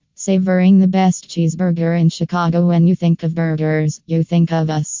Savoring the best cheeseburger in Chicago. When you think of burgers, you think of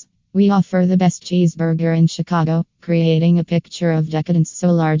us. We offer the best cheeseburger in Chicago, creating a picture of decadence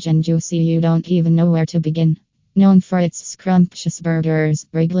so large and juicy you don't even know where to begin. Known for its scrumptious burgers,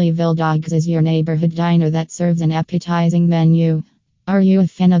 Wrigleyville Dogs is your neighborhood diner that serves an appetizing menu. Are you a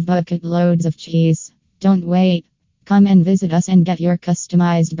fan of bucket loads of cheese? Don't wait. Come and visit us and get your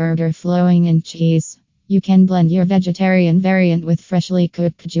customized burger flowing in cheese. You can blend your vegetarian variant with freshly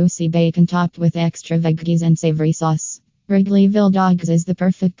cooked juicy bacon topped with extra veggies and savory sauce. Wrigleyville Dogs is the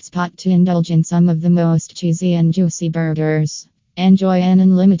perfect spot to indulge in some of the most cheesy and juicy burgers. Enjoy an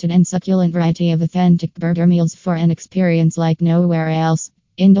unlimited and succulent variety of authentic burger meals for an experience like nowhere else.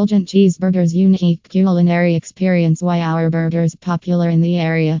 Indulgent Cheeseburger's unique culinary experience. Why our burgers popular in the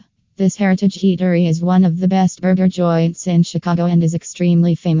area. This heritage eatery is one of the best burger joints in Chicago and is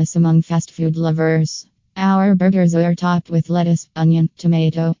extremely famous among fast food lovers. Our burgers are topped with lettuce, onion,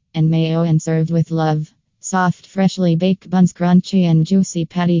 tomato, and mayo and served with love. Soft, freshly baked buns, crunchy and juicy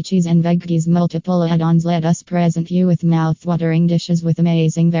patty cheese and veggies, multiple add-ons. Let us present you with mouth-watering dishes with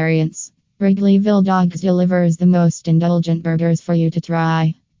amazing variants. Wrigleyville Dogs delivers the most indulgent burgers for you to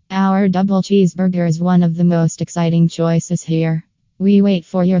try. Our double cheeseburger is one of the most exciting choices here. We wait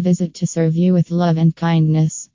for your visit to serve you with love and kindness.